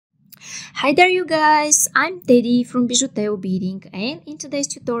Hi there you guys, I'm Teddy from BijuTeo Beading, and in today's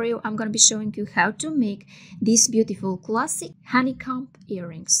tutorial I'm gonna be showing you how to make these beautiful classic honeycomb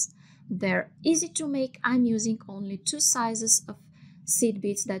earrings. They're easy to make. I'm using only two sizes of seed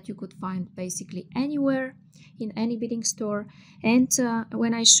beads that you could find basically anywhere in any beading store, and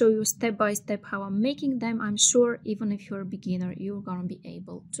when I show you step by step how I'm making them, I'm sure even if you're a beginner you're gonna be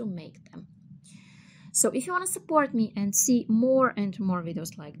able to make them. So if you want to support me and see more and more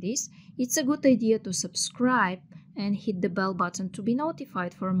videos like this, it's a good idea to subscribe and hit the bell button to be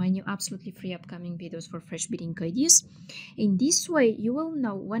notified for my new absolutely free upcoming videos for fresh beading ideas. In this way, you will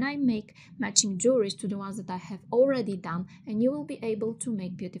know when I make matching jewelries to the ones that I have already done, and you will be able to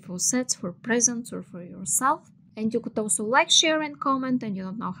make beautiful sets for presents or for yourself. And you could also like, share and comment, and you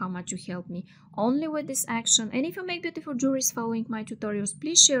don't know how much you help me only with this action. And if you make beautiful jewelries following my tutorials,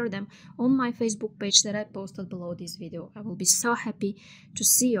 please share them on my Facebook page that I posted below this video. I will be so happy to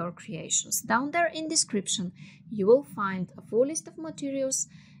see your creations. Down there in description you will find a full list of materials,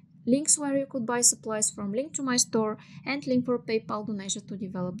 links where you could buy supplies from, link to my store, and link for PayPal donation to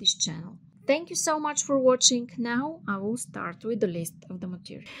develop this channel. Thank you so much for watching. Now I will start with the list of the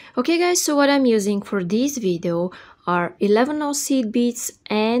material. Okay guys, so what I'm using for this video are 11/0 seed beads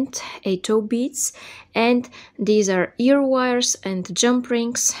and 8/0 beads, and these are ear wires and jump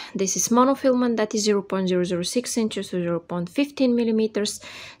rings. This is monofilament, that is 0.006 inches to 0.15 millimeters,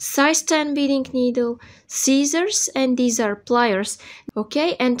 size 10 beading needle, scissors, and these are pliers.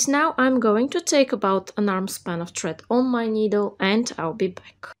 Okay, and now I'm going to take about an arm span of thread on my needle and I'll be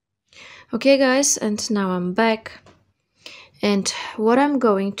back. Okay guys, and now I'm back, and what I'm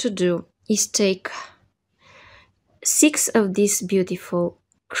going to do is take 6 of these beautiful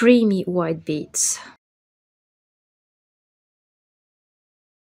creamy white beads.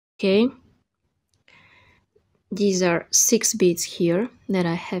 Okay, these are 6 beads here that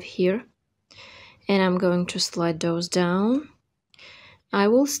I have here, and I'm going to slide those down. I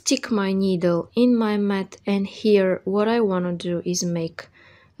will stick my needle in my mat, and here what I want to do is make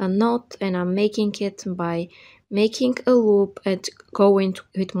a knot, and I'm making it by making a loop and going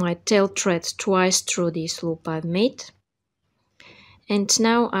with my tail thread twice through this loop I've made. And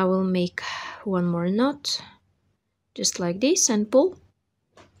now I will make one more knot just like this and pull.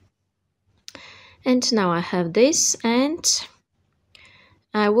 And now I have this, and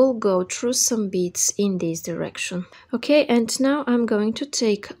I will go through some beads in this direction. Okay, and now I'm going to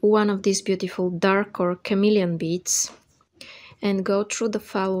take one of these beautiful dark or chameleon beads and go through the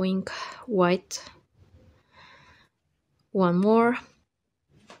following white, one more,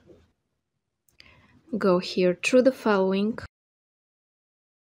 go here through the following,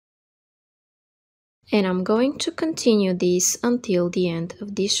 and I'm going to continue this until the end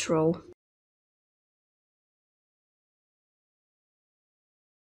of this row.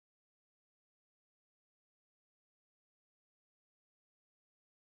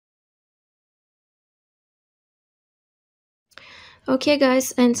 Okay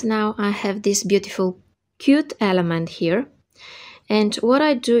guys, and now I have this beautiful cute element here, and what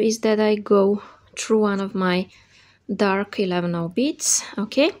I do is that I go through one of my dark 11/0 beads.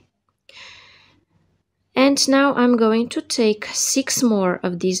 Okay, and now I'm going to take 6 more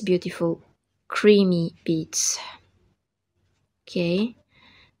of these beautiful creamy beads. Okay,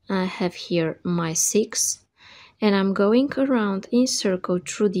 I have here my 6, and I'm going around in circle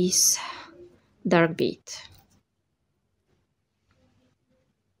through this dark bead.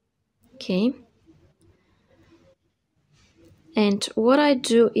 Okay, and what I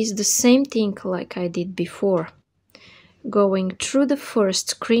do is the same thing like I did before, going through the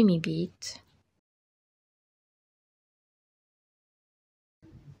first creamy bead,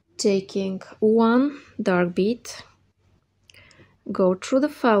 taking one dark bead, go through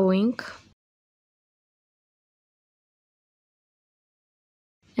the following,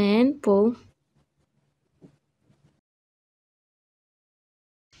 and pull,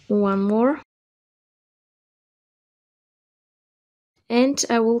 one more, and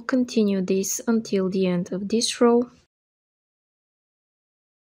I will continue this until the end of this row.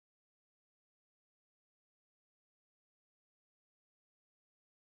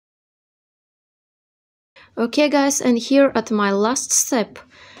 Okay guys, and here at my last step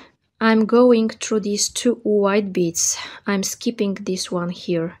I'm going through these 2 white beads. I'm skipping this one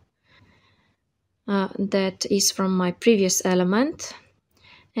here, that is from my previous element.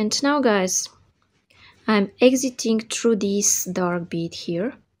 And now guys, I'm exiting through this dark bead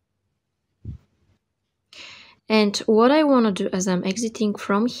here, and what I want to do as I'm exiting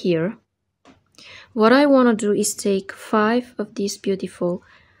from here, what I want to do is take 5 of these beautiful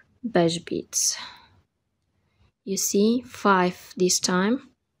beige beads. You see, 5 this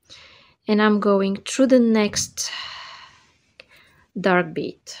time, and I'm going through the next dark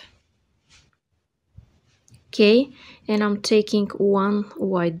bead. Okay, and I'm taking one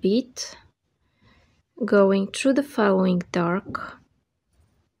white bead, going through the following dark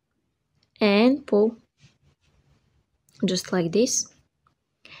and pull just like this,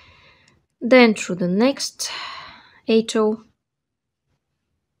 then through the next 8-0,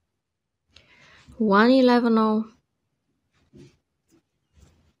 1-11-0,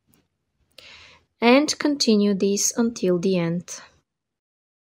 and continue this until the end.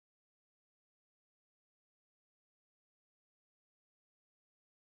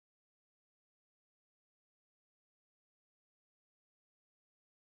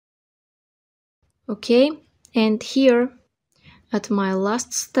 Okay, and here at my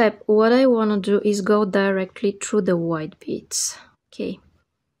last step, what I want to do is go directly through the white beads. Okay,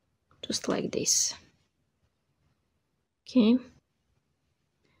 just like this. Okay,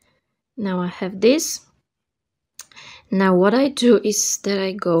 now I have this. Now what I do is that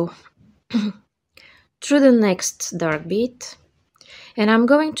I go through the next dark bead, and I'm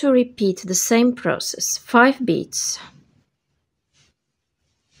going to repeat the same process. 5 beads.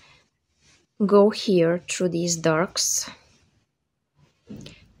 Go here through these darks,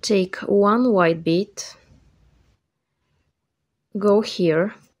 take one white bead, go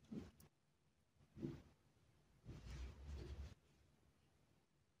here,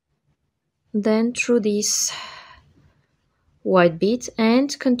 then through this white bead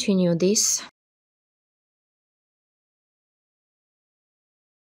and continue this.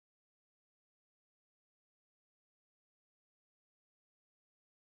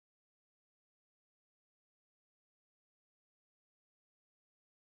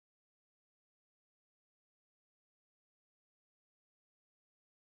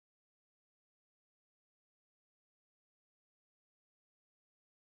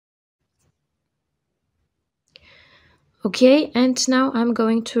 Okay, and now I'm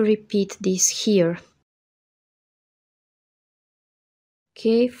going to repeat this here.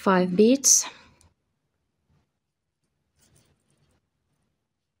 Okay, 5 beads.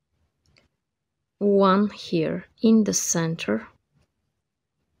 One here in the center.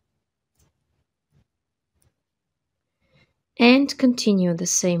 And continue the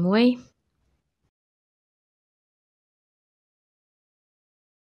same way.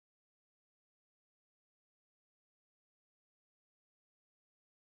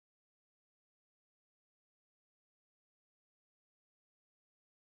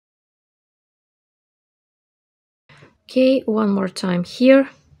 Okay, one more time here.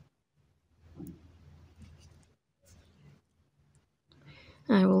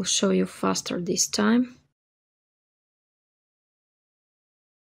 I will show you faster this time.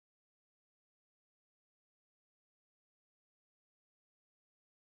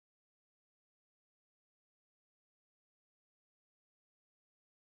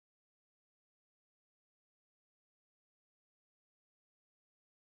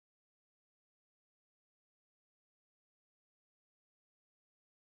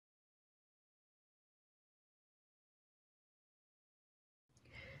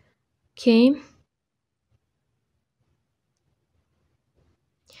 Okay.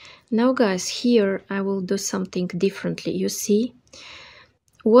 Now guys, here I will do something differently. You see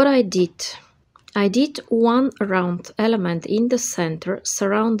what I did? I did one round element in the center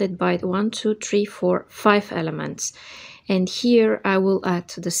surrounded by 1, 2, 3, 4, 5 elements. And here I will add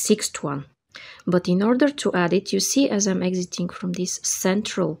the 6th one. But in order to add it, you see as I'm exiting from this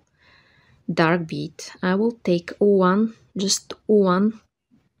central dark bead, I will take one, just one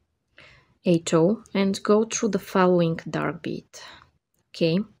 8-0 and go through the following dark bead.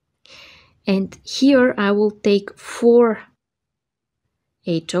 Okay. And here I will take 4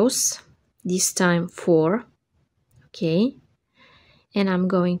 8-0s, this time 4, okay, and I'm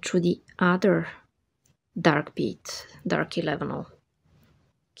going through the other dark bead, dark 11-0,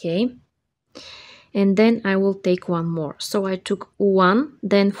 okay, and then I will take one more. So I took 1,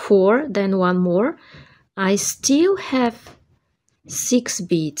 then 4, then one more. I still have 6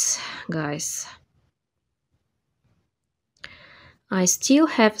 beads, guys. I still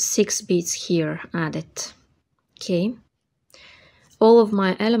have 6 beads here added, okay. All of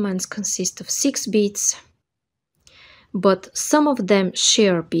my elements consist of 6 beads, but some of them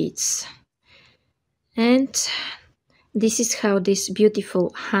share beads. And this is how this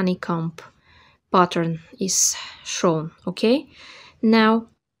beautiful honeycomb pattern is shown, okay? Now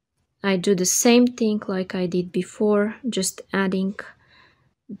I do the same thing like I did before, just adding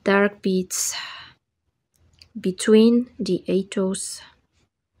dark beads between the 8-0s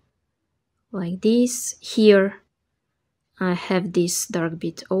like this. Here I have this dark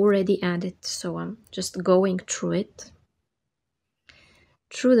bead already added, so I'm just going through it,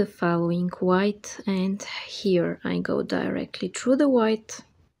 through the following white, and here I go directly through the white.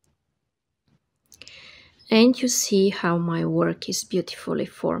 And you see how my work is beautifully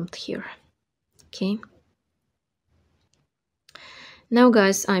formed here. Okay. Now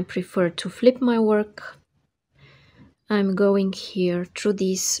guys, I prefer to flip my work. I'm going here through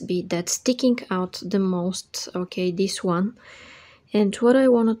this bead that's sticking out the most, okay, this one. And what I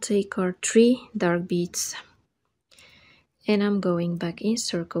want to take are 3 dark beads. And I'm going back in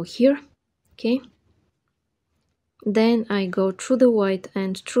circle here, okay. Then I go through the white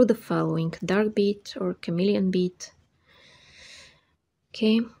and through the following dark bead or chameleon bead.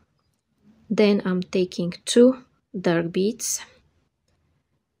 Okay. Then I'm taking 2 dark beads.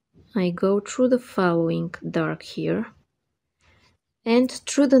 I go through the following dark here and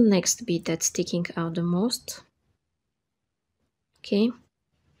through the next bead that's sticking out the most. Okay.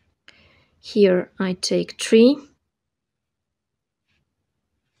 Here I take 3.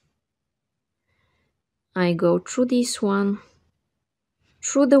 I go through this one,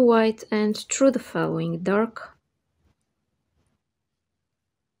 through the white and through the following dark.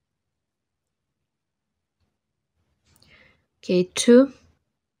 Okay, 2.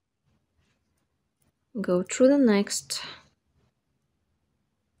 Go through the next.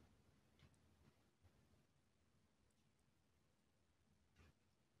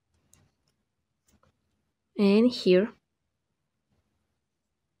 And here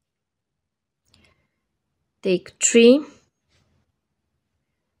take 3,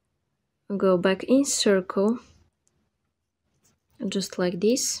 go back in circle, just like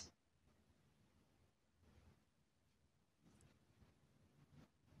this.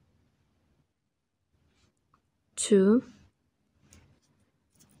 2,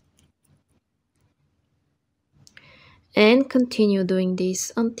 and continue doing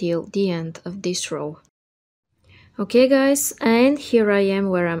this until the end of this row. Okay guys, and here I am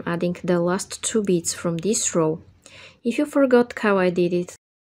where I'm adding the last 2 beads from this row. If you forgot how I did it,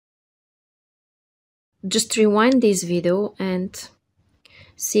 just rewind this video and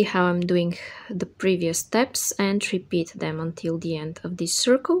see how I'm doing the previous steps and repeat them until the end of this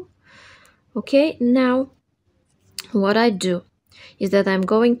circle. Okay, now what I do is that I'm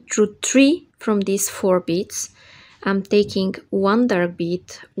going through 3 from these 4 beads. I'm taking 1 dark bead,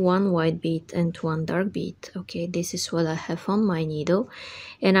 1 white bead and 1 dark bead. Okay, this is what I have on my needle.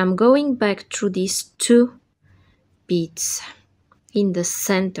 And I'm going back through these 2 beads in the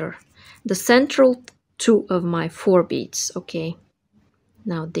center, the central 2 of my 4 beads. Okay,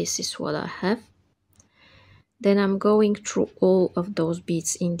 now this is what I have. Then I'm going through all of those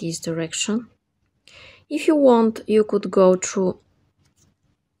beads in this direction. If you want, you could go through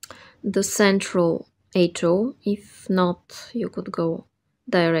the central 8 row. If not, you could go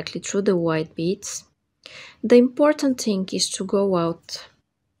directly through the white beads. The important thing is to go out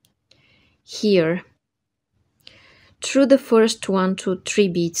here through the first 1, 2, 3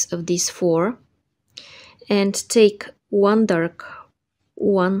 beads of these 4 and take 1 dark,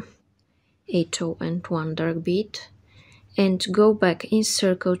 1 8 row and 1 dark bead and go back in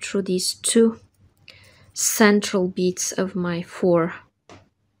circle through these 2 central beads of my 4.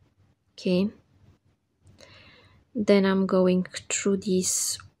 Okay. Then I'm going through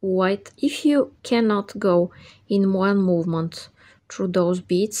this white. If you cannot go in one movement through those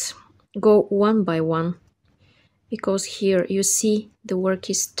beads, go one by one, because here you see the work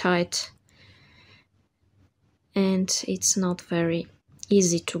is tight and it's not very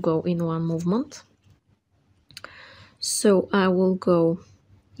easy to go in one movement. So I will go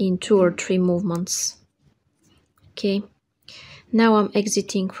in 2 or 3 movements. Okay, now I'm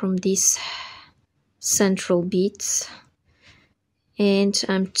exiting from these central beads and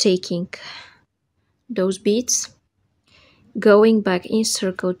I'm taking those beads, going back in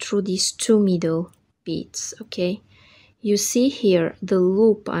circle through these 2 middle beads. Okay, you see here the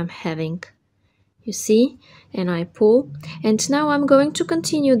loop I'm having, you see, and I pull, and now I'm going to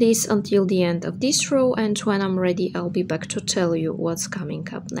continue this until the end of this row, and when I'm ready I'll be back to tell you what's coming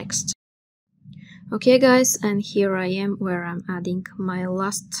up next. Okay guys, and here I am where I'm adding my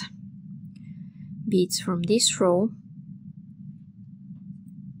last beads from this row.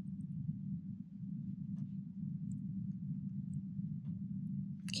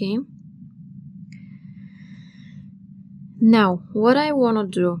 Okay, now what I want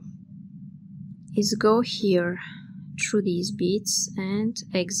to do is go here through these beads and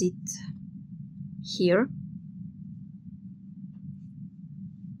exit here.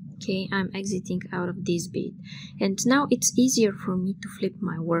 Okay, I'm exiting out of this bead, and now it's easier for me to flip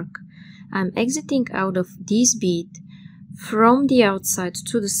my work. I'm exiting out of this bead from the outside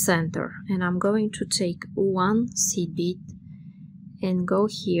to the center, and I'm going to take one seed bead and go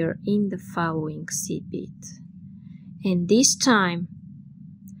here in the following seed bead, and this time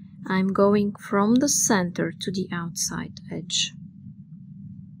I'm going from the center to the outside edge.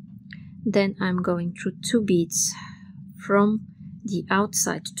 Then I'm going through 2 beads from the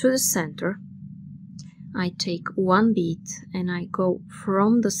outside to the center. I take 1 bead and I go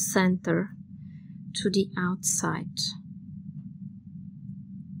from the center to the outside.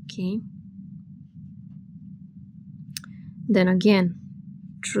 Okay. Then again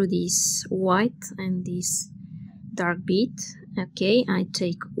through this white and this dark bead. Okay, I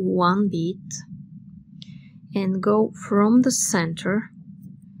take 1 bead and go from the center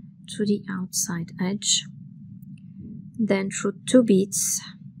to the outside edge, then through 2 beads,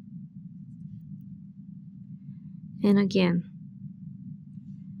 and again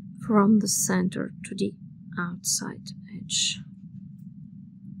from the center to the outside edge.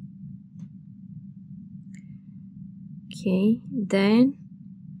 Okay, then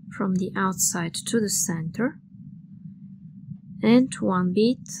from the outside to the center, and 1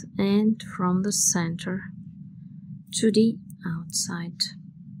 bead, and from the center to the outside.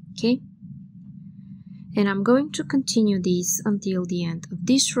 Okay, and I'm going to continue this until the end of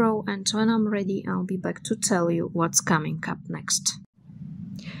this row, and when I'm ready I'll be back to tell you what's coming up next.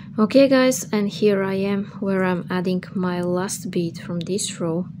 Okay guys, and here I am where I'm adding my last bead from this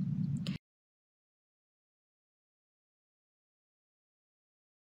row.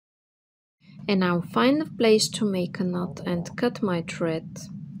 And I'll find a place to make a knot and cut my thread.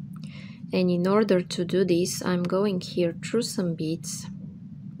 And in order to do this, I'm going here through some beads.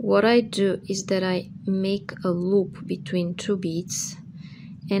 What I do is that I make a loop between 2 beads,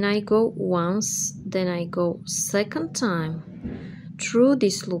 and I go once, then I go second time through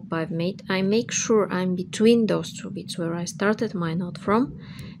this loop I've made. I make sure I'm between those 2 beads where I started my knot from,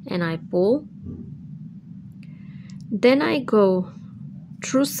 and I pull. Then I go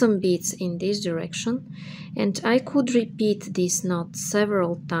through some beads in this direction, and I could repeat this knot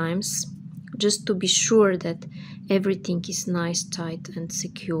several times just to be sure that everything is nice, tight and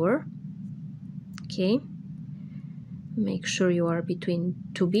secure. Okay, make sure you are between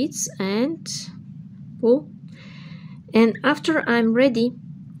 2 beads and pull. And after I'm ready,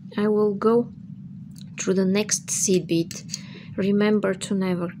 I will go through the next seed bead. Remember to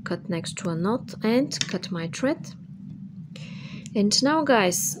never cut next to a knot, and cut my thread. And now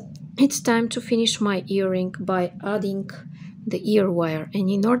guys, it's time to finish my earring by adding the ear wire. And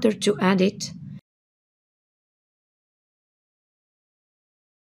in order to add it,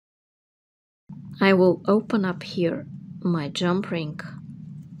 I will open up here my jump ring.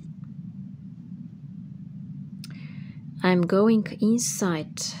 I'm going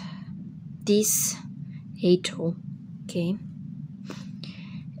inside this 8-hole, okay,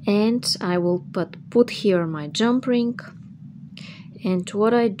 and I will put here my jump ring. And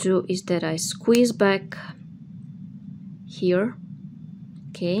what I do is that I squeeze back here,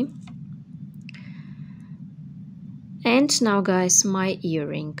 okay. And now guys, my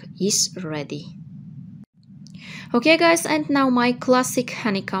earring is ready. Okay guys, and now my classic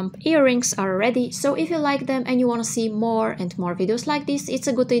honeycomb earrings are ready. So if you like them and you want to see more and more videos like this, it's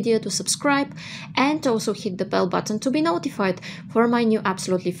a good idea to subscribe and also hit the bell button to be notified for my new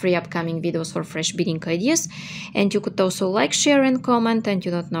absolutely free upcoming videos for fresh beading ideas. And you could also like, share and comment, and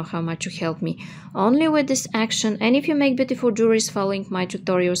you don't know how much you help me only with this action. And if you make beautiful jewelries following my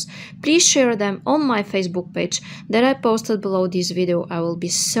tutorials, please share them on my Facebook page that I posted below this video. I will be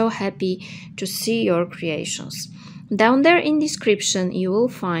so happy to see your creations. Down there in description you will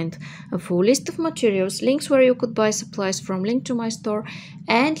find a full list of materials, links where you could buy supplies from, link to my store,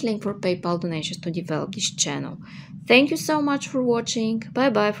 and link for PayPal donations to develop this channel. Thank you so much for watching.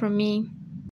 Bye bye from me.